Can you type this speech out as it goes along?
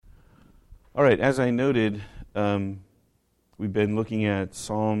All right, as I noted, we've been looking at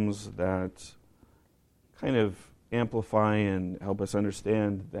Psalms that kind of amplify and help us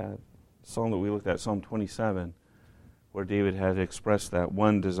understand that psalm that we looked at, Psalm 27, where David had expressed that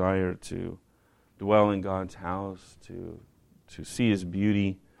one desire to dwell in God's house, to see His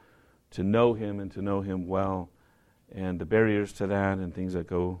beauty, to know Him and to know Him well, and the barriers to that and things that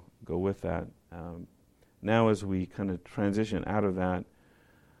go with that. Now as we kind of transition out of that,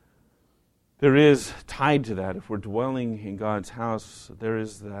 there is tied to that, if we're dwelling in God's house, there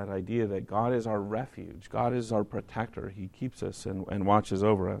is that idea that God is our refuge. God is our protector. He keeps us and watches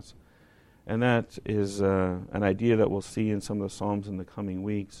over us. And that is an idea that we'll see in some of the Psalms in the coming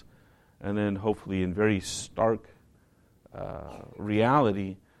weeks. And then hopefully in very stark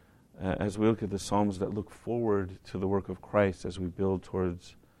reality as we look at the Psalms that look forward to the work of Christ as we build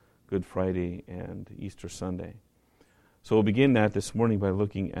towards Good Friday and Easter Sunday. So we'll begin that this morning by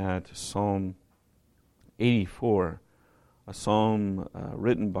looking at Psalm 84, a psalm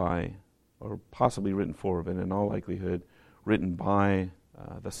written by, or possibly written for, but in all likelihood written by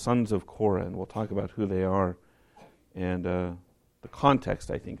the Sons of Korah. And we'll talk about who they are and the context,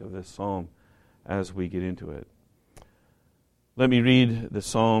 I think, of this psalm as we get into it. Let me read the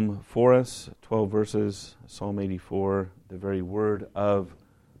psalm for us, 12 verses, Psalm 84, the very word of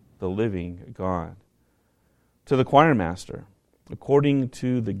the living God. To the choir master, according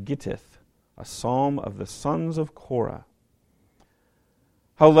to the Gittith, a psalm of the Sons of Korah.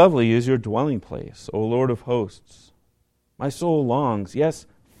 How lovely is your dwelling place, O Lord of hosts! My soul longs, yes,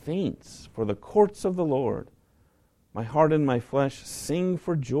 faints, for the courts of the Lord. My heart and my flesh sing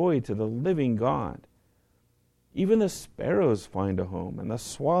for joy to the living God. Even the sparrows find a home, and the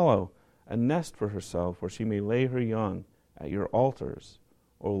swallow a nest for herself, where she may lay her young at your altars,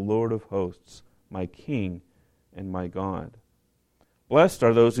 O Lord of hosts, my King and my God. Blessed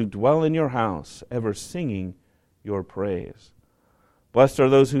are those who dwell in your house, ever singing your praise. Blessed are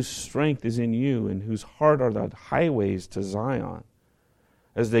those whose strength is in you, and whose heart are the highways to Zion.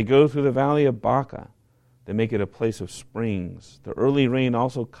 As they go through the valley of Baca, they make it a place of springs. The early rain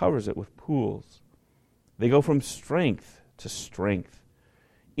also covers it with pools. They go from strength to strength.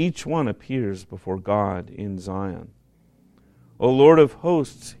 Each one appears before God in Zion. O Lord of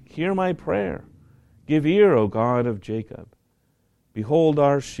hosts, hear my prayer. Give ear, O God of Jacob. Behold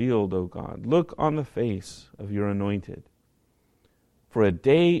our shield, O God. Look on the face of your anointed. For a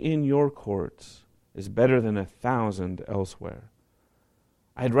day in your courts is better than 1,000 elsewhere.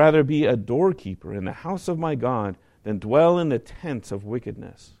 I'd rather be a doorkeeper in the house of my God than dwell in the tents of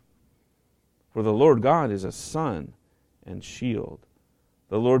wickedness. For the Lord God is a sun and shield.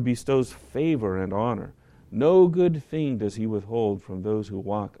 The Lord bestows favor and honor. No good thing does He withhold from those who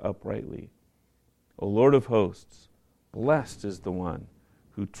walk uprightly. O Lord of hosts, blessed is the one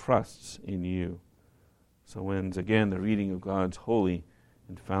who trusts in you. So ends again the reading of God's holy,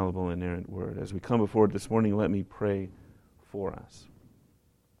 infallible, inerrant word. As we come before it this morning, let me pray for us.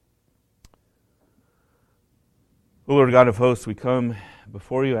 O Lord God of hosts, we come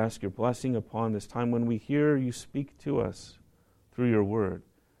before you, ask your blessing upon this time when we hear you speak to us through your word.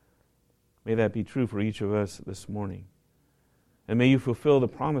 May that be true for each of us this morning. And may you fulfill the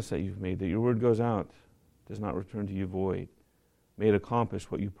promise that you've made, that your word goes out, does not return to you void. May it accomplish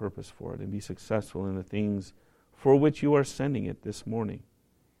what you purpose for it and be successful in the things for which you are sending it this morning.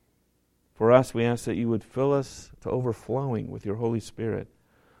 For us, we ask that you would fill us to overflowing with your Holy Spirit,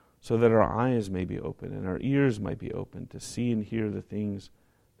 so that our eyes may be open and our ears might be open to see and hear the things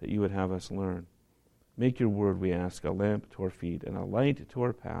that you would have us learn. Make your word, we ask, a lamp to our feet and a light to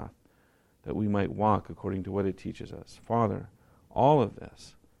our path, that we might walk according to what it teaches us. Father, all of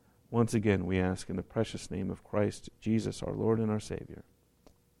this, once again, we ask in the precious name of Christ Jesus, our Lord and our Savior.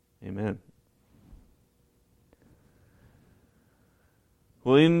 Amen.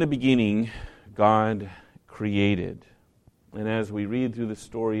 Well, in the beginning, God created. And as we read through the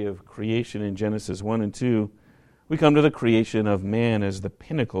story of creation in Genesis 1 and 2, we come to the creation of man as the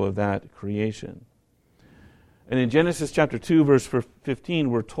pinnacle of that creation. And in Genesis chapter 2, verse 15,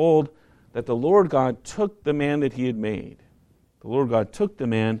 we're told that the Lord God took the man that He had made. The Lord God took the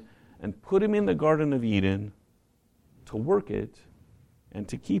man and put him in the Garden of Eden to work it and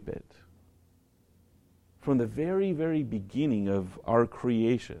to keep it. From the very, very beginning of our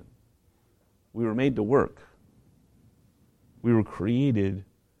creation, we were made to work. We were created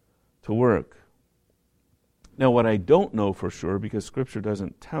to work. Now, what I don't know for sure, because Scripture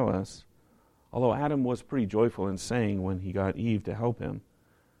doesn't tell us, although Adam was pretty joyful in saying when he got Eve to help him,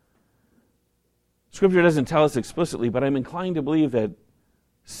 Scripture doesn't tell us explicitly, but I'm inclined to believe that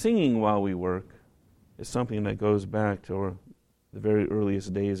singing while we work is something that goes back to the very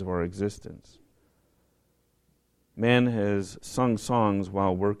earliest days of our existence. Man has sung songs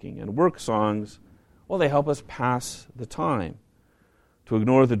while working, and work songs, well, they help us pass the time, to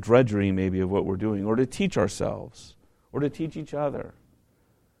ignore the drudgery maybe of what we're doing, or to teach ourselves, or to teach each other.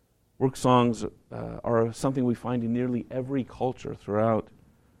 Work songs are something we find in nearly every culture throughout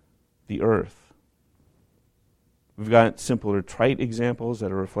the earth. We've got simpler, trite examples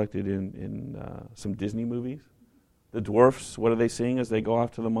that are reflected in some Disney movies. The dwarfs, what do they sing as they go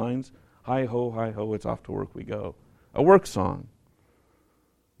off to the mines? Hi ho, it's off to work we go. A work song.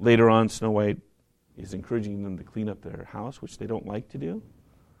 Later on, Snow White is encouraging them to clean up their house, which they don't like to do.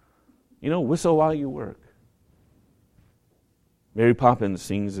 Whistle while you work. Mary Poppins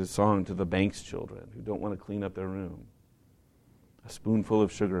sings a song to the Banks children who don't want to clean up their room. A spoonful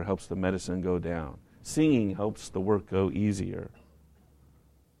of sugar helps the medicine go down. Singing helps the work go easier.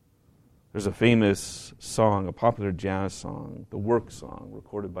 There's a famous song, a popular jazz song, the work song,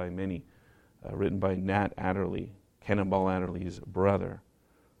 recorded by many, written by Nat Adderley, Cannonball Adderley's brother.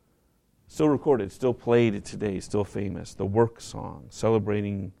 Still recorded, still played today, still famous. The work song,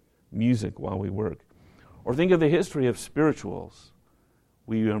 celebrating music while we work. Or think of the history of spirituals.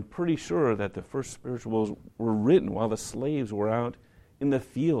 We are pretty sure that the first spirituals were written while the slaves were out in the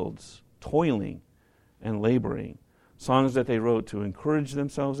fields, toiling and laboring. Songs that they wrote to encourage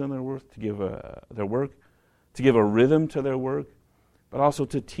themselves in their work, to give a rhythm to their work, but also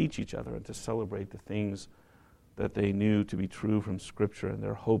to teach each other and to celebrate the things that they knew to be true from Scripture and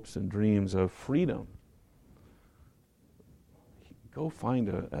their hopes and dreams of freedom. Go find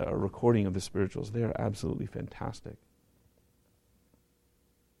a recording of the spirituals. They are absolutely fantastic.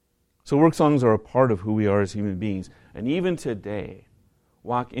 So work songs are a part of who we are as human beings. And even today,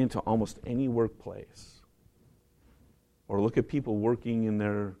 walk into almost any workplace, or look at people working in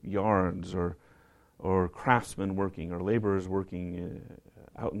their yards, or craftsmen working, or laborers working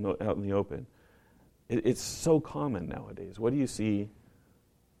out in the open. It's so common nowadays. What do you see?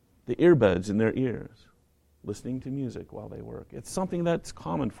 The earbuds in their ears, listening to music while they work. It's something that's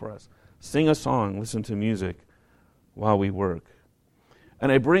common for us. Sing a song, listen to music while we work.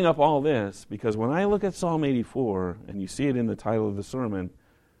 And I bring up all this because when I look at Psalm 84, and you see it in the title of the sermon,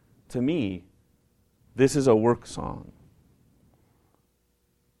 to me, this is a work song.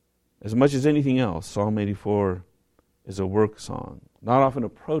 As much as anything else, Psalm 84 is a work song. Not often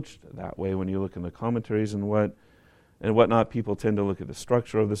approached that way when you look in the commentaries and whatnot. People tend to look at the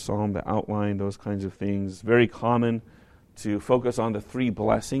structure of the psalm, the outline, those kinds of things. Very common to focus on the 3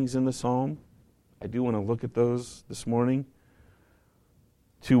 blessings in the psalm. I do want to look at those this morning.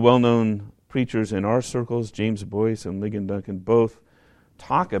 2 well-known preachers in our circles, James Boyce and Ligon Duncan, both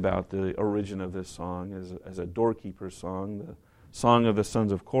talk about the origin of this song as a doorkeeper's song, the song of the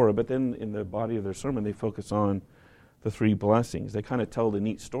Sons of Korah. But then in the body of their sermon, they focus on the 3 blessings. They kind of tell the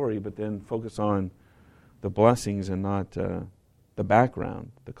neat story, but then focus on the blessings and not the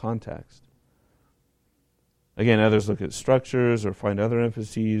background, the context. Again, others look at structures or find other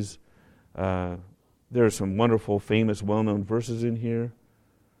emphases. There are some wonderful, famous, well-known verses in here.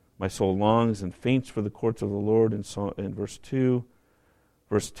 My soul longs and faints for the courts of the Lord in verse 2.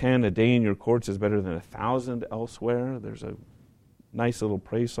 Verse 10, a day in your courts is better than 1,000 elsewhere. There's a nice little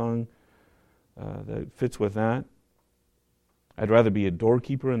praise song that fits with that. I'd rather be a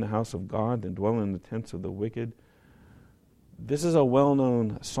doorkeeper in the house of God than dwell in the tents of the wicked. This is a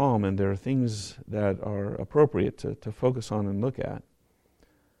well-known psalm, and there are things that are appropriate to focus on and look at.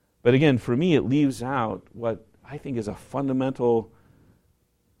 But again, for me, it leaves out what I think is a fundamental,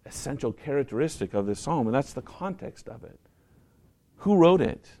 essential characteristic of this psalm, and that's the context of it. Who wrote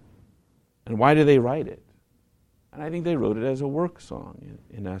it? And why did they write it? And I think they wrote it as a work song,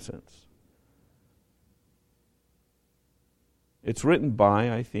 in essence. It's written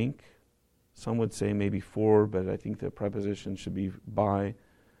by, I think, some would say maybe for, but I think the preposition should be by,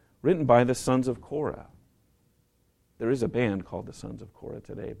 written by the Sons of Korah. There is a band called the Sons of Korah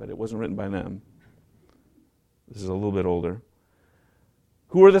today, but it wasn't written by them. This is a little bit older.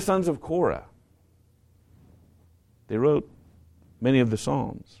 Who are the Sons of Korah? They wrote many of the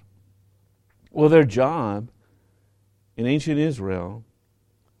Psalms. Well, their job in ancient Israel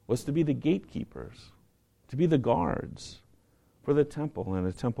was to be the gatekeepers, to be the guards for the temple and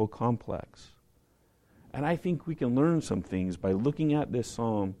the temple complex. And I think we can learn some things by looking at this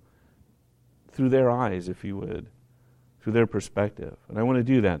psalm through their eyes, if you would, through their perspective. And I want to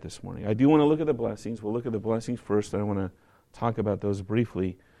do that this morning. I do want to look at the blessings. We'll look at the blessings first, and I want to talk about those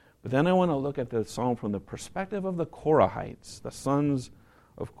briefly. But then I want to look at the psalm from the perspective of the Korahites, the sons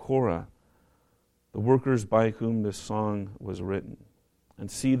of Korah, the workers by whom this song was written,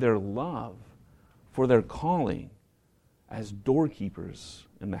 and see their love for their calling as doorkeepers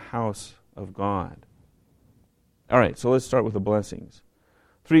in the house of God. All right, so let's start with the blessings.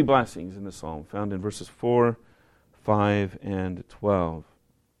 3 blessings in the psalm found in verses 4, 5, and 12.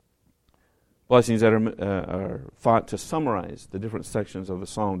 Blessings that are thought to summarize the different sections of the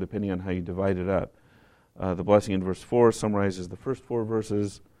psalm depending on how you divide it up. The blessing in verse 4 summarizes the first 4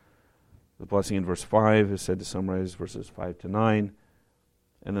 verses. The blessing in verse 5 is said to summarize verses 5 to 9.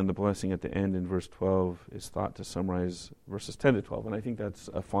 And then the blessing at the end in verse 12 is thought to summarize verses 10 to 12. And I think that's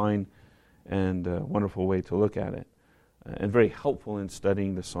a fine and wonderful way to look at it. And very helpful in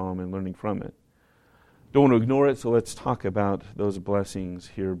studying the psalm and learning from it. Don't want to ignore it, so let's talk about those blessings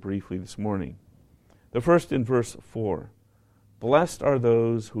here briefly this morning. The first in verse 4. Blessed are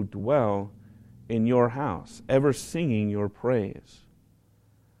those who dwell in your house, ever singing your praise.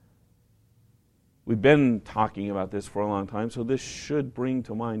 We've been talking about this for a long time, so this should bring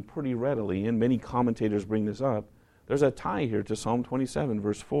to mind pretty readily, and many commentators bring this up. There's a tie here to Psalm 27,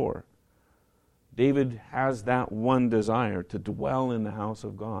 verse 4. David has that one desire, to dwell in the house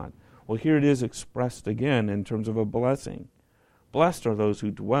of God. Well, here it is expressed again in terms of a blessing. Blessed are those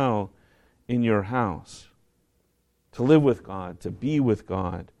who dwell in your house. To live with God, to be with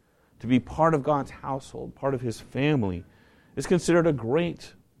God, to be part of God's household, part of His family, is considered a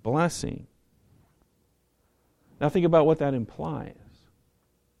great blessing. Now think about what that implies.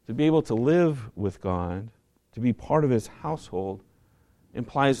 To be able to live with God, to be part of His household,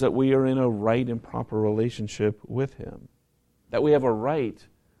 implies that we are in a right and proper relationship with Him. That we have a right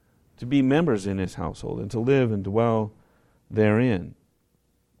to be members in His household and to live and dwell therein.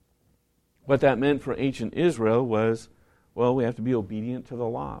 What that meant for ancient Israel was, well, we have to be obedient to the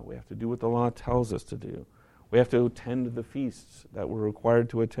law. We have to do what the law tells us to do. We have to attend the feasts that we're required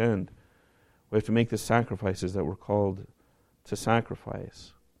to attend. We have to make the sacrifices that we're called to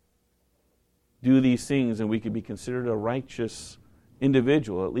sacrifice. Do these things and we could be considered a righteous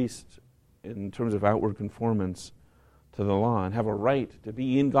individual, at least in terms of outward conformance to the law, and have a right to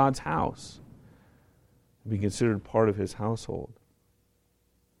be in God's house, and be considered part of His household.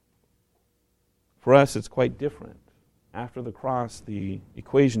 For us, it's quite different. After the cross, the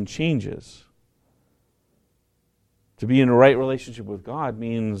equation changes. To be in a right relationship with God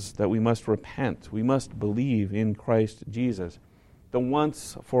means that we must repent. We must believe in Christ Jesus, the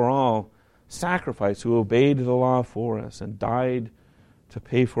once for all sacrifice who obeyed the law for us and died to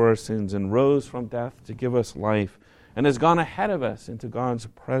pay for our sins and rose from death to give us life and has gone ahead of us into God's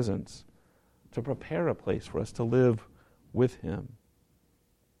presence to prepare a place for us to live with Him.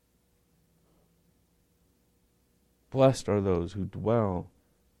 Blessed are those who dwell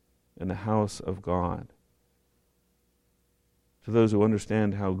in the house of God. To those who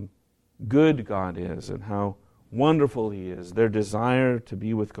understand how good God is and how wonderful He is, their desire to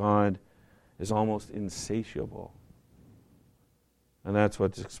be with God is almost insatiable. And that's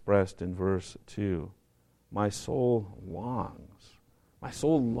what's expressed in verse 2. My soul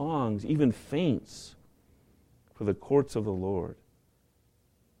longs, even faints, for the courts of the Lord.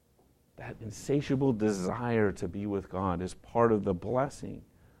 That insatiable desire to be with God is part of the blessing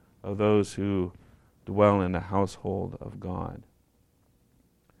of those who dwell in the household of God.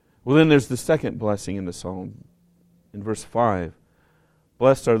 Well, then there's the second blessing in the psalm. In verse 5,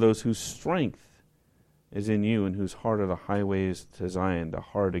 blessed are those whose strength is in you and whose heart are the highways to Zion. The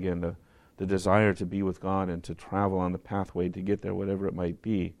heart, again, the desire to be with God and to travel on the pathway to get there, whatever it might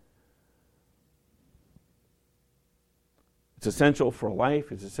be. It's essential for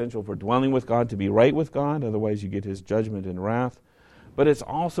life. It's essential for dwelling with God, to be right with God. Otherwise, you get His judgment and wrath. But it's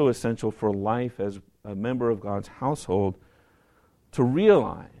also essential for life as a member of God's household to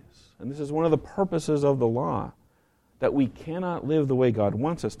realize, and this is one of the purposes of the law, that we cannot live the way God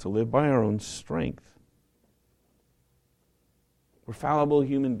wants us to live by our own strength. We're fallible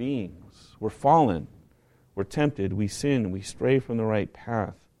human beings. We're fallen. We're tempted. We sin. We stray from the right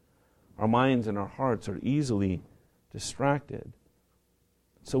path. Our minds and our hearts are easily distracted.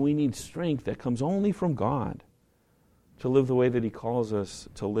 So we need strength that comes only from God to live the way that He calls us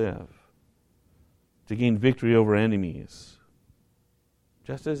to live, to gain victory over enemies,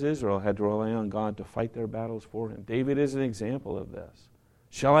 just as Israel had to rely on God to fight their battles for Him. David is an example of this.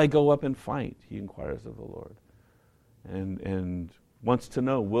 Shall I go up and fight? He inquires of the Lord. And wants to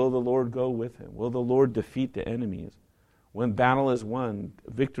know, will the Lord go with him? Will the Lord defeat the enemies? When battle is won,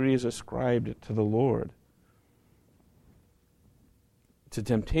 victory is ascribed to the Lord. It's a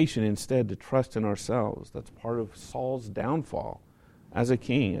temptation instead to trust in ourselves. That's part of Saul's downfall as a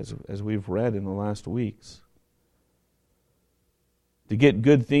king, as we've read in the last weeks. To get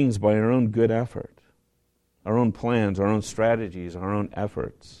good things by our own good effort, our own plans, our own strategies, our own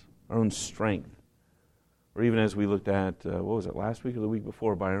efforts, our own strength. or even as we looked at, last week or the week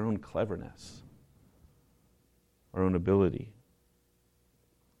before, by our own cleverness, our own ability.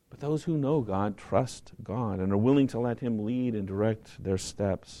 But those who know God trust God and are willing to let Him lead and direct their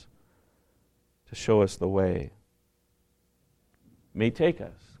steps to show us the way.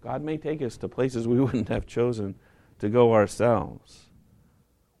 God may take us to places we wouldn't have chosen to go ourselves.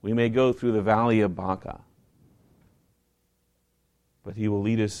 We may go through the valley of Baca, but He will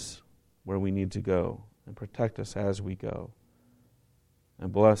lead us where we need to go and protect us as we go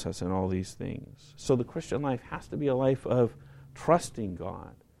and bless us in all these things. So the Christian life has to be a life of trusting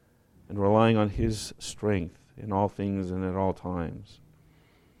God and relying on His strength in all things and at all times.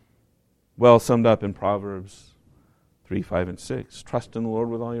 Well summed up in Proverbs 3, 5, and 6. Trust in the Lord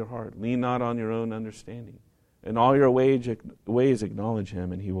with all your heart. Lean not on your own understanding. In all your ways acknowledge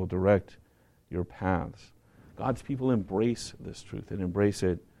Him, and He will direct your paths. God's people embrace this truth and embrace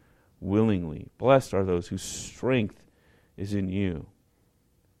it willingly. Blessed are those whose strength is in you.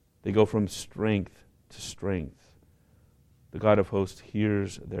 They go from strength to strength. The God of hosts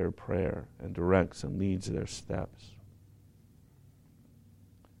hears their prayer and directs and leads their steps.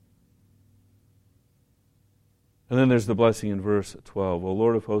 And then there's the blessing in verse 12. O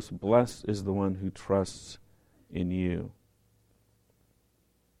Lord of hosts, blessed is the one who trusts in you.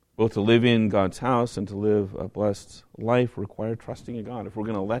 Both to live in God's house and to live a blessed life require trusting in God. If we're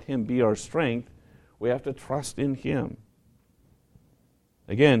going to let Him be our strength, we have to trust in Him.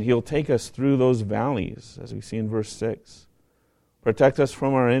 Again, He'll take us through those valleys, as we see in verse 6. Protect us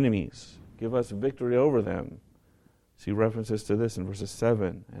from our enemies. Give us victory over them. See references to this in verses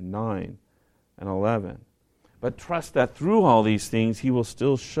 7 and 9 and 11. But trust that through all these things, He will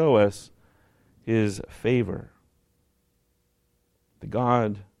still show us His favor. The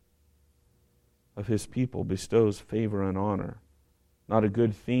God of His people bestows favor and honor. Not a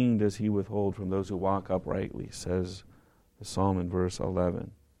good thing does He withhold from those who walk uprightly, says the psalm in verse 11.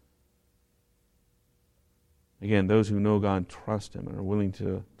 Again, those who know God trust Him and are willing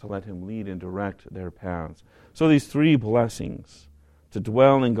to let Him lead and direct their paths. So these three blessings, to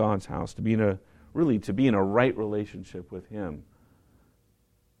dwell in God's house, to be in a right relationship with Him,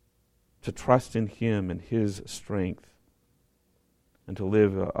 to trust in Him and His strength, and to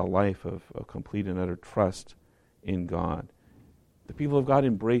live a life of complete and utter trust in God. The people of God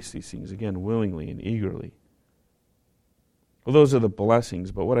embrace these things, again, willingly and eagerly. Well, those are the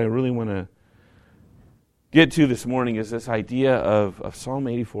blessings, but what I really want to get to this morning is this idea of Psalm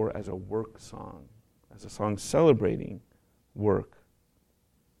 84 as a work song, as a song celebrating work.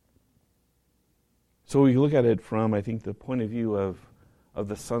 So we look at it from, I think, the point of view of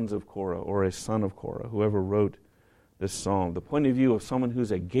the Sons of Korah, or a son of Korah, whoever wrote this psalm. The point of view of someone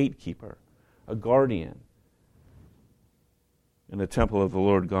who's a gatekeeper, a guardian in the temple of the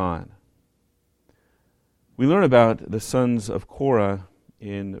Lord God. We learn about the sons of Korah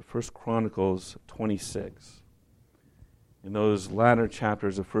in 1 Chronicles 26. In those latter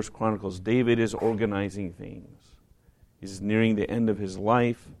chapters of 1 Chronicles, David is organizing things. He's nearing the end of his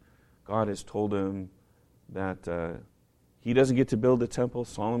life. God has told him that he doesn't get to build the temple.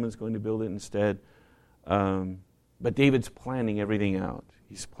 Solomon's going to build it instead. But David's planning everything out.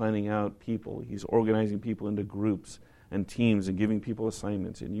 He's planning out people. He's organizing people into groups and teams and giving people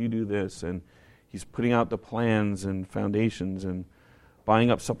assignments. And you do this. And he's putting out the plans and foundations and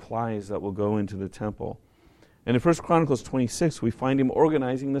buying up supplies that will go into the temple. And in 1 Chronicles 26, we find him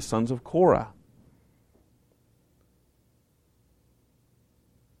organizing the sons of Korah.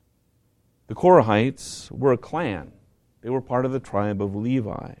 The Korahites were a clan. They were part of the tribe of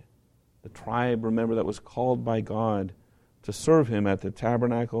Levi. The tribe, remember, that was called by God to serve Him at the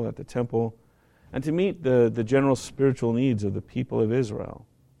tabernacle, at the temple, and to meet the general spiritual needs of the people of Israel.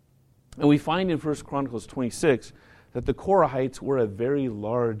 And we find in 1 Chronicles 26 that the Korahites were a very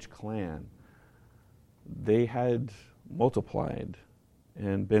large clan. They had multiplied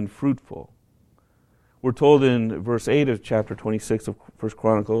and been fruitful. We're told in verse 8 of chapter 26 of 1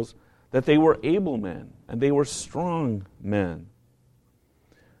 Chronicles that they were able men and they were strong men.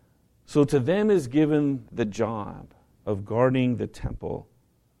 So to them is given the job of guarding the temple,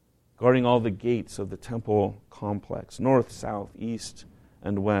 guarding all the gates of the temple complex, north, south, east,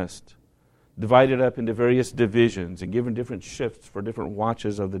 and west, divided up into various divisions and given different shifts for different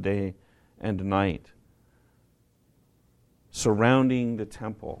watches of the day and night. Surrounding the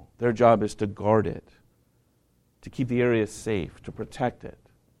temple, their job is to guard it, to keep the area safe, to protect it.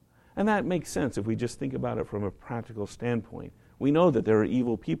 And that makes sense if we just think about it from a practical standpoint. We know that there are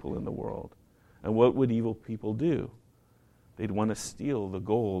evil people in the world. And what would evil people do? They'd want to steal the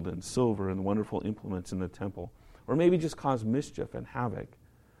gold and silver and wonderful implements in the temple. Or maybe just cause mischief and havoc.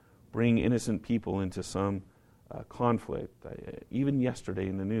 bring innocent people into some conflict. Even yesterday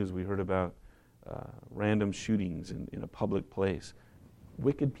in the news we heard about random shootings in a public place.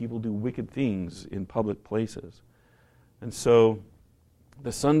 Wicked people do wicked things in public places. And so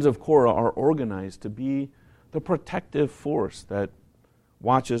the Sons of Korah are organized to be the protective force that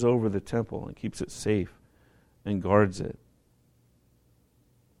watches over the temple and keeps it safe and guards it.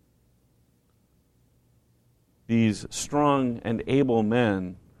 These strong and able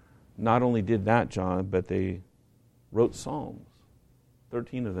men not only did that job, but they wrote psalms.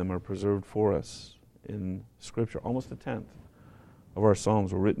 13 of them are preserved for us in Scripture. Almost a tenth of our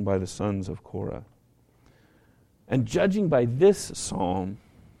psalms were written by the Sons of Korah. And judging by this psalm,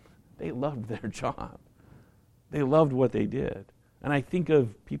 they loved their job. They loved what they did. And I think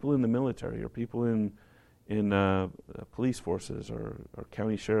of people in the military or people in police forces or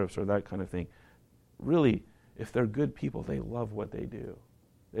county sheriffs or that kind of thing. Really, if they're good people, they love what they do.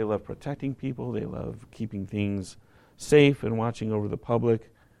 They love protecting people. They love keeping things safe and watching over the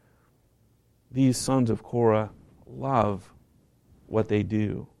public. These Sons of Korah love what they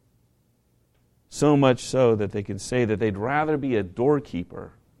do. So much so that they can say that they'd rather be a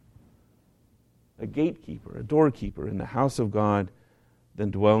doorkeeper, a gatekeeper, a doorkeeper in the house of God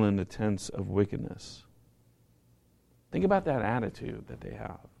than dwell in the tents of wickedness. Think about that attitude that they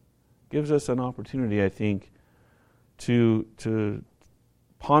have. Gives us an opportunity, I think, to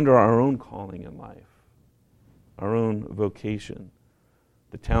ponder our own calling in life, our own vocation,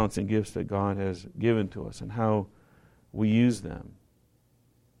 the talents and gifts that God has given to us and how we use them.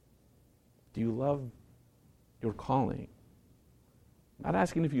 Do you love your calling? I'm not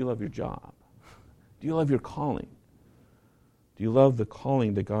asking if you love your job. Do you love your calling? Do you love the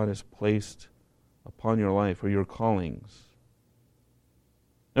calling that God has placed upon your life or your callings?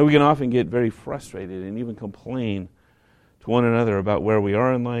 Now, we can often get very frustrated and even complain to one another about where we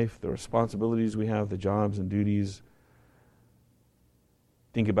are in life, the responsibilities we have, the jobs and duties.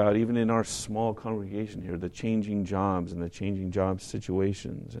 Think about even in our small congregation here, the changing jobs and the changing job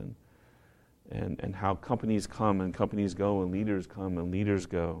situations and how companies come and companies go and leaders come and leaders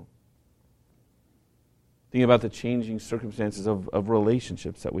go. Think about the changing circumstances of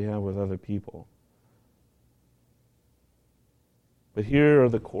relationships that we have with other people. But here are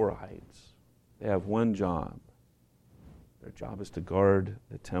the Korahites. They have one job. Their job is to guard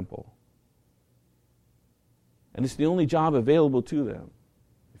the temple. And it's the only job available to them.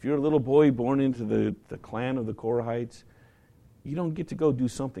 If you're a little boy born into the clan of the Korahites, you don't get to go do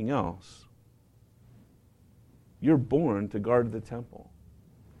something else. You're born to guard the temple.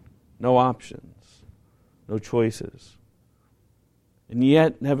 No options, no choices. And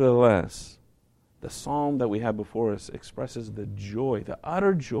yet, nevertheless, the psalm that we have before us expresses the joy, the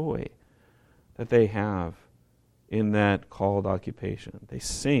utter joy that they have in that called occupation. They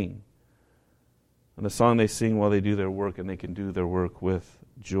sing. And the song they sing while they do their work, and they can do their work with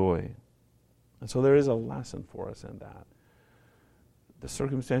joy. And so there is a lesson for us in that. The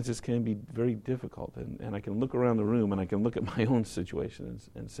circumstances can be very difficult, and I can look around the room and I can look at my own situation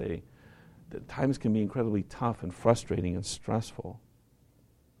and say that times can be incredibly tough and frustrating and stressful.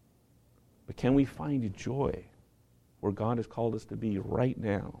 But can we find joy where God has called us to be right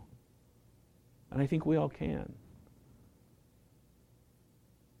now? And I think we all can.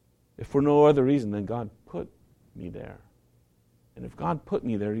 If for no other reason than God put me there. And if God put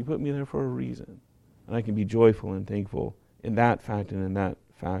me there, He put me there for a reason. And I can be joyful and thankful in that fact and in that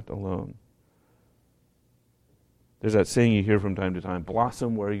fact alone. There's that saying you hear from time to time,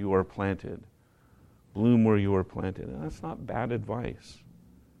 blossom where you are planted, bloom where you are planted. And that's not bad advice.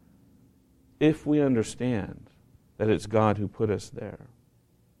 If we understand that it's God who put us there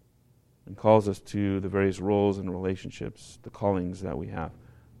and calls us to the various roles and relationships, the callings that we have,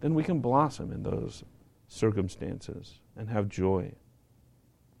 then we can blossom in those circumstances and have joy.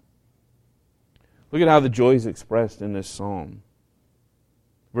 Look at how the joy is expressed in this psalm.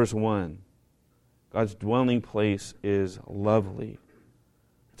 Verse 1, God's dwelling place is lovely.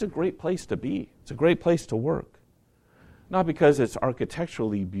 It's a great place to be. It's a great place to work. Not because it's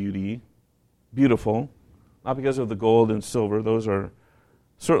architecturally beautiful, not because of the gold and silver, those are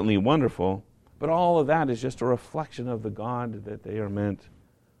certainly wonderful, but all of that is just a reflection of the God that they are meant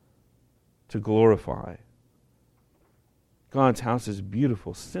to glorify. God's house is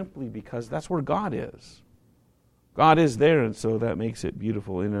beautiful simply because that's where God is. God is there, and so that makes it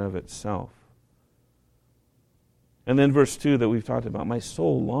beautiful in and of itself. And then verse 2 that we've talked about, my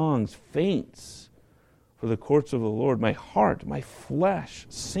soul longs, faints for the courts of the Lord. My heart, my flesh,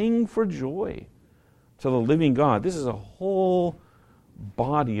 sing for joy to the living God. This is a whole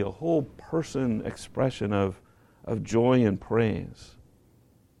body, a whole person expression of joy and praise.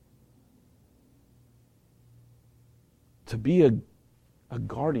 to be a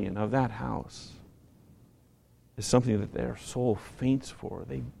guardian of that house is something that their soul faints for.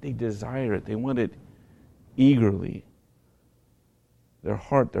 They desire it. They want it eagerly. Their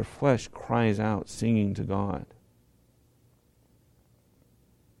heart, their flesh cries out, singing to God.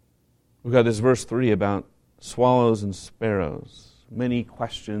 We've got this verse 3 about swallows and sparrows. Many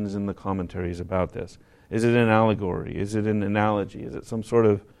questions in the commentaries about this. Is it an allegory? Is it an analogy? Is it some sort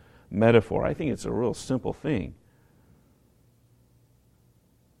of metaphor? I think it's a real simple thing.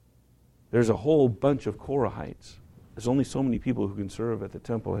 There's a whole bunch of Korahites. There's only so many people who can serve at the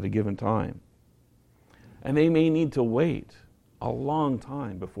temple at a given time. And they may need to wait a long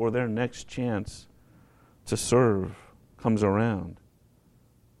time before their next chance to serve comes around.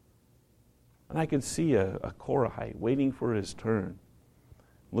 And I could see a Korahite waiting for his turn,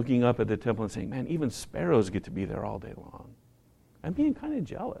 looking up at the temple and saying, man, even sparrows get to be there all day long. I'm being kind of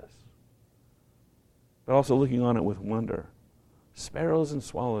jealous. But also looking on it with wonder. Sparrows and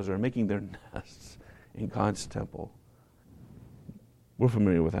swallows are making their nests in God's temple. We're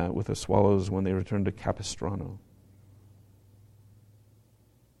familiar with that, with the swallows when they return to Capistrano.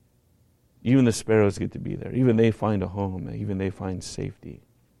 Even the sparrows get to be there. Even they find a home. Even they find safety.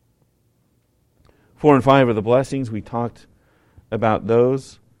 4 and 5 are the blessings. We talked about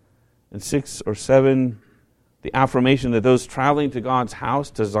those. And 6 or 7, the affirmation that those traveling to God's house,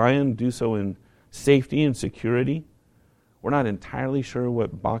 to Zion, do so in safety and security. We're not entirely sure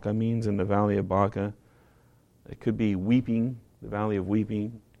what Baca means in the Valley of Baca. It could be weeping, the Valley of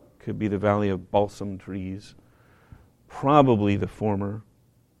Weeping. It could be the Valley of Balsam Trees. Probably the former,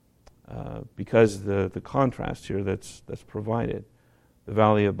 because the contrast here that's provided. The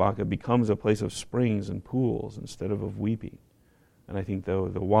Valley of Baca becomes a place of springs and pools instead of weeping. And I think the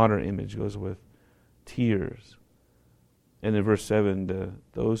water image goes with tears. And in verse 7,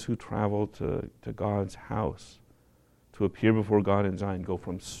 those who travel to God's house to appear before God in Zion go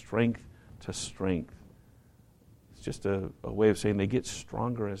from strength to strength. It's just a way of saying they get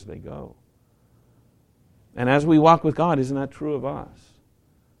stronger as they go. And as we walk with God, isn't that true of us?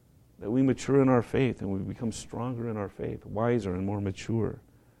 That we mature in our faith and we become stronger in our faith, wiser and more mature.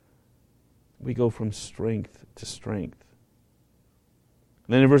 We go from strength to strength.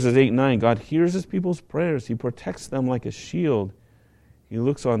 And then in verses 8 and 9, God hears His people's prayers. He protects them like a shield. He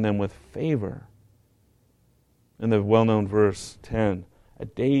looks on them with favor. And the well-known verse 10, a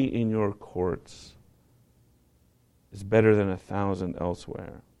day in your courts is better than 1,000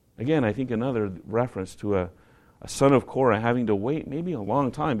 elsewhere. Again, I think another reference to a son of Korah having to wait maybe a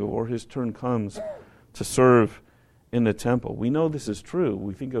long time before his turn comes to serve in the temple. We know this is true.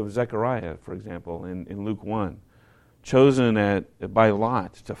 We think of Zechariah, for example, in Luke 1, chosen by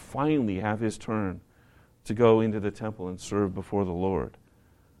Lot to finally have his turn to go into the temple and serve before the Lord.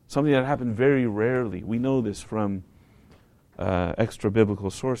 Something that happened very rarely. We know this from extra-biblical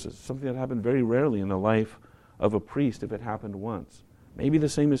sources. Something that happened very rarely in the life of a priest if it happened once. Maybe the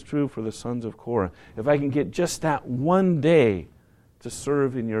same is true for the sons of Korah. If I can get just that one day to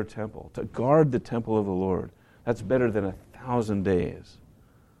serve in your temple, to guard the temple of the Lord, that's better than 1,000 days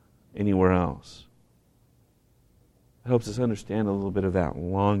anywhere else. It helps us understand a little bit of that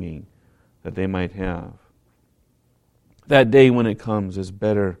longing that they might have. That day when it comes is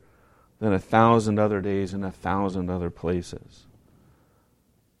better than 1,000 other days in 1,000 other places.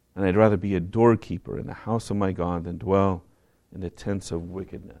 And I'd rather be a doorkeeper in the house of my God than dwell in the tents of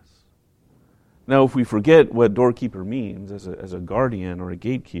wickedness. Now, if we forget what doorkeeper means as a guardian or a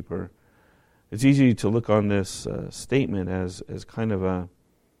gatekeeper, it's easy to look on this statement as kind of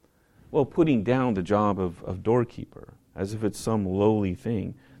putting down the job of doorkeeper, as if it's some lowly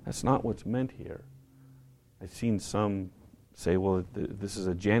thing. That's not what's meant here. I've seen some say, well, this is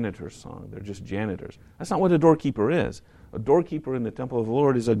a janitor's song. They're just janitors. That's not what a doorkeeper is. A doorkeeper in the temple of the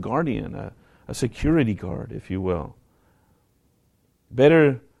Lord is a guardian, a security guard, if you will.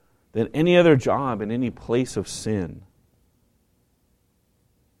 Better than any other job in any place of sin.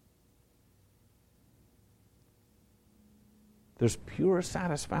 There's pure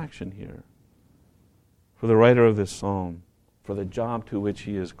satisfaction here for the writer of this psalm, for the job to which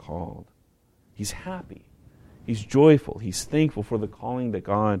he is called. He's happy. He's joyful. He's thankful for the calling that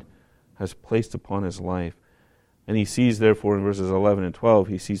God has placed upon his life. And he sees, therefore, in verses 11 and 12,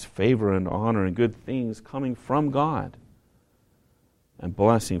 he sees favor and honor and good things coming from God, and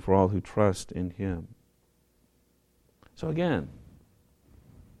blessing for all who trust in him. So again,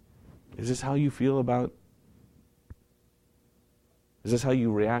 is this how you feel about? Is this how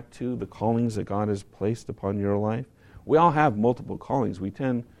you react to the callings that God has placed upon your life? We all have multiple callings. We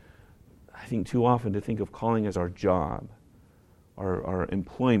tend, I think, too often to think of calling as our job, our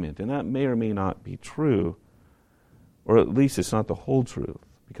employment, and that may or may not be true. Or at least it's not the whole truth,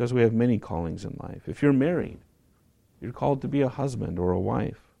 because we have many callings in life. If you're married, you're called to be a husband or a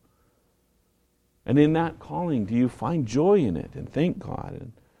wife. And in that calling, do you find joy in it and thank God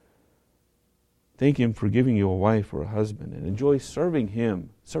and thank Him for giving you a wife or a husband and enjoy serving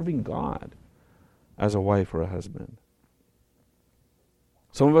Him, serving God as a wife or a husband?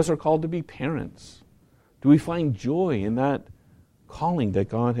 Some of us are called to be parents. Do we find joy in that calling that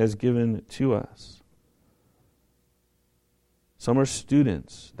God has given to us? Some are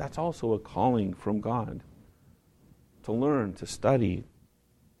students. That's also a calling from God. To learn, to study,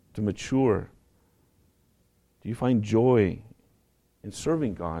 to mature. Do you find joy in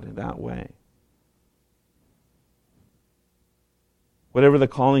serving God in that way? Whatever the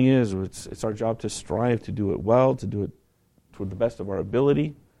calling is, it's our job to strive to do it well, to do it toward the best of our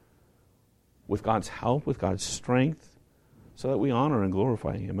ability, with God's help, with God's strength, so that we honor and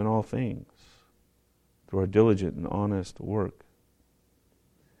glorify Him in all things through our diligent and honest work.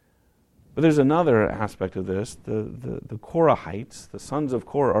 But there's another aspect of this. The Korahites, the sons of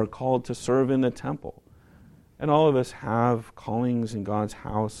Korah, are called to serve in the temple. And all of us have callings in God's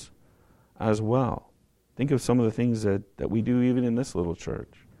house as well. Think of some of the things that we do even in this little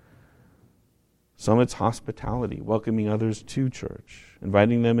church. Some it's hospitality, welcoming others to church,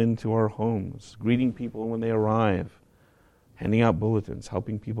 inviting them into our homes, greeting people when they arrive, handing out bulletins,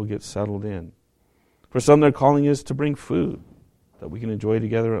 helping people get settled in. For some, their calling is to bring food that we can enjoy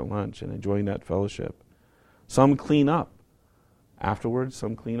together at lunch and enjoying that fellowship. Some clean up afterwards,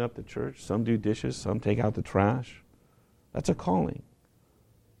 some clean up the church, some do dishes, some take out the trash. That's a calling.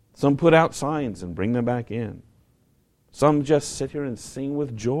 Some put out signs and bring them back in. Some just sit here and sing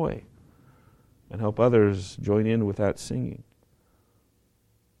with joy and help others join in with that singing.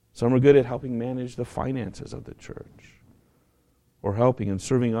 Some are good at helping manage the finances of the church, or helping and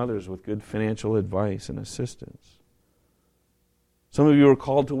serving others with good financial advice and assistance. Some of you are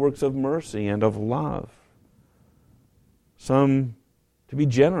called to works of mercy and of love. Some to be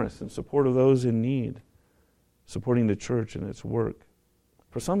generous in support of those in need, supporting the church and its work.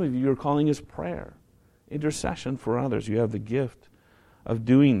 For some of you, your calling is prayer, intercession for others. You have the gift of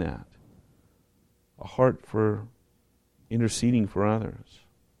doing that, a heart for interceding for others.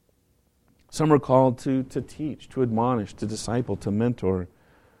 Some are called to teach, to admonish, to disciple, to mentor,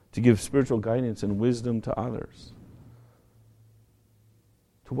 to give spiritual guidance and wisdom to others.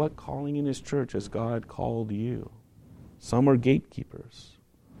 To what calling in His church has God called you? Some are gatekeepers.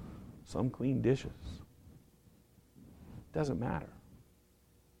 Some clean dishes. It doesn't matter.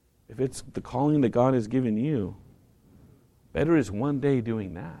 If it's the calling that God has given you, better is one day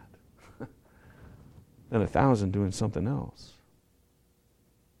doing that than 1,000 doing something else.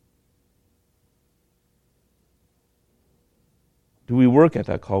 Do we work at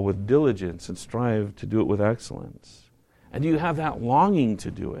that call with diligence and strive to do it with excellence? And do you have that longing to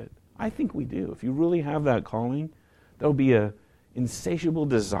do it? I think we do. If you really have that calling, there'll be an insatiable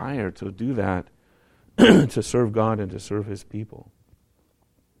desire to do that, to serve God and to serve His people.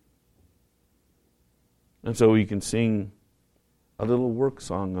 And so you can sing a little work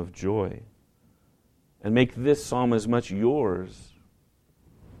song of joy and make this psalm as much yours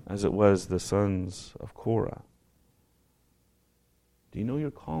as it was the sons of Korah. Do you know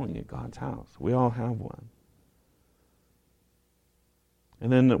your calling at God's house? We all have one.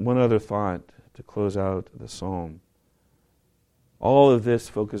 And then one other thought to close out the psalm. All of this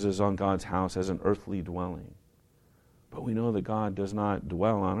focuses on God's house as an earthly dwelling. But we know that God does not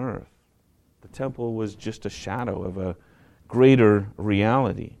dwell on earth. The temple was just a shadow of a greater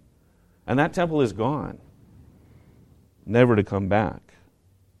reality. And that temple is gone, never to come back.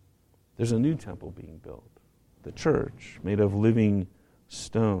 There's a new temple being built, the church, made of living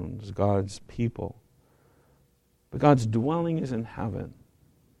stones, God's people. But God's dwelling is in heaven.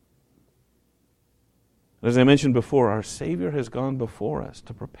 As I mentioned before, our Savior has gone before us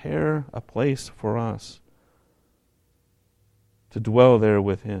to prepare a place for us to dwell there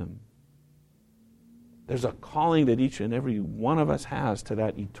with Him. There's a calling that each and every one of us has to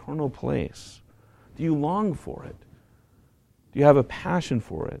that eternal place. Do you long for it? Do you have a passion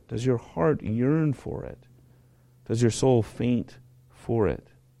for it? Does your heart yearn for it? Does your soul faint for it?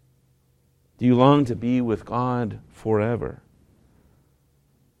 Do you long to be with God forever?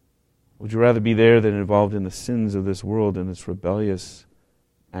 Would you rather be there than involved in the sins of this world and its rebellious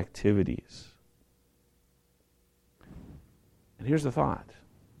activities? And here's the thought.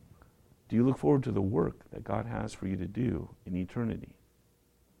 Do you look forward to the work that God has for you to do in eternity?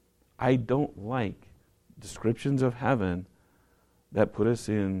 I don't like descriptions of heaven that put us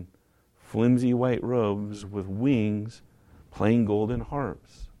in flimsy white robes with wings playing golden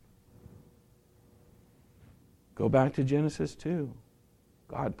harps. Go back to Genesis 2.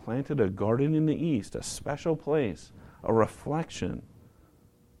 God planted a garden in the east, a special place, a reflection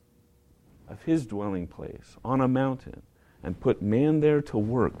of his dwelling place on a mountain, and put man there to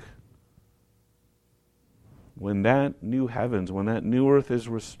work. When that new heavens, when that new earth is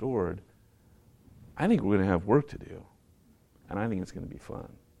restored, I think we're going to have work to do. And I think it's going to be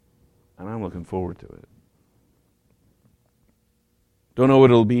fun. And I'm looking forward to it. Don't know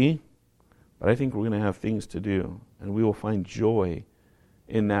what it'll be, but I think we're going to have things to do. And we will find joy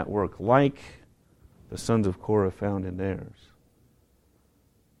in that work, like the Sons of Korah found in theirs.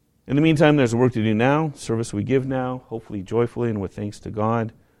 In the meantime, there's work to do now, service we give now, hopefully joyfully and with thanks to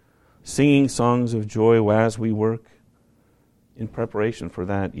God, singing songs of joy as we work in preparation for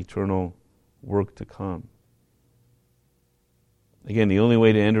that eternal work to come. Again, the only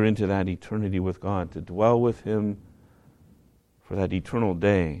way to enter into that eternity with God, to dwell with him for that eternal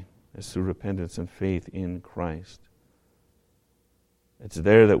day, is through repentance and faith in Christ. It's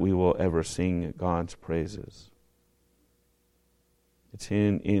there that we will ever sing God's praises. It's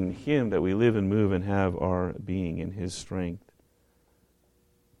in him that we live and move and have our being, in his strength.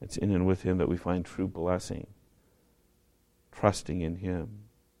 It's in and with him that we find true blessing, trusting in him.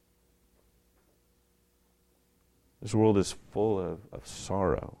 This world is full of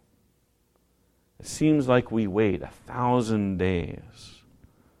sorrow. It seems like we wait 1,000 days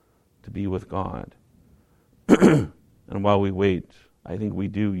to be with God. And while we wait, I think we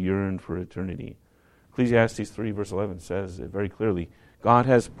do yearn for eternity. Ecclesiastes 3 verse 11 says it very clearly, God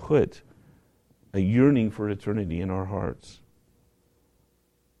has put a yearning for eternity in our hearts.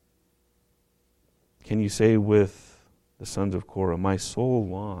 Can you say with the Sons of Korah, my soul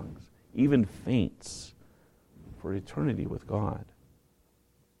longs, even faints, for eternity with God?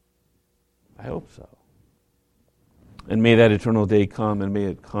 I hope so. And may that eternal day come, and may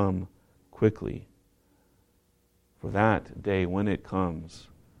it come quickly. For that day, when it comes,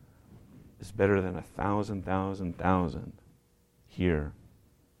 is better than 1,000 here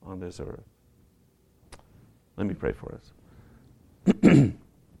on this earth. Let me pray for us.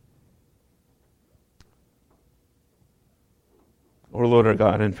 O Lord our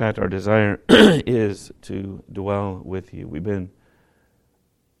God, in fact, our desire is to dwell with you. We've been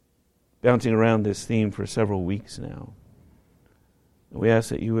bouncing around this theme for several weeks now. We ask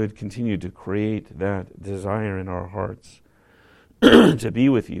that you would continue to create that desire in our hearts to be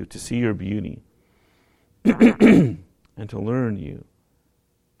with you, to see your beauty, and to learn you,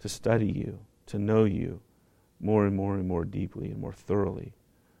 to study you, to know you more and more and more deeply and more thoroughly,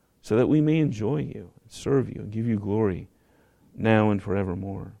 so that we may enjoy you, serve you, and give you glory now and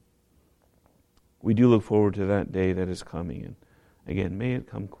forevermore. We do look forward to that day that is coming, and again, may it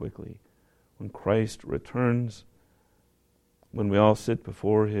come quickly, when Christ returns, when we all sit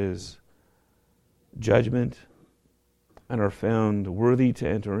before his judgment and are found worthy to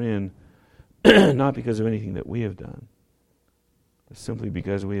enter in, not because of anything that we have done, but simply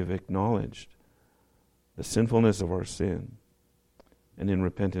because we have acknowledged the sinfulness of our sin, and in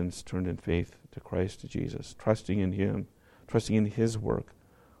repentance turned in faith to Christ Jesus, trusting in him, trusting in his work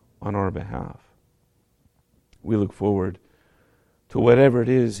on our behalf. We look forward to whatever it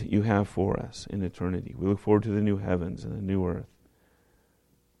is you have for us in eternity. We look forward to the new heavens and the new earth,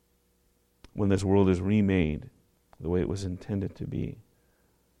 when this world is remade the way it was intended to be.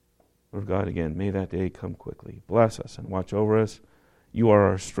 Lord God, again, may that day come quickly. Bless us and watch over us. You are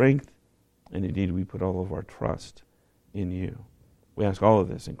our strength, and indeed we put all of our trust in you. We ask all of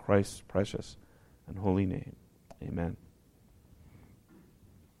this in Christ's precious and holy name. Amen.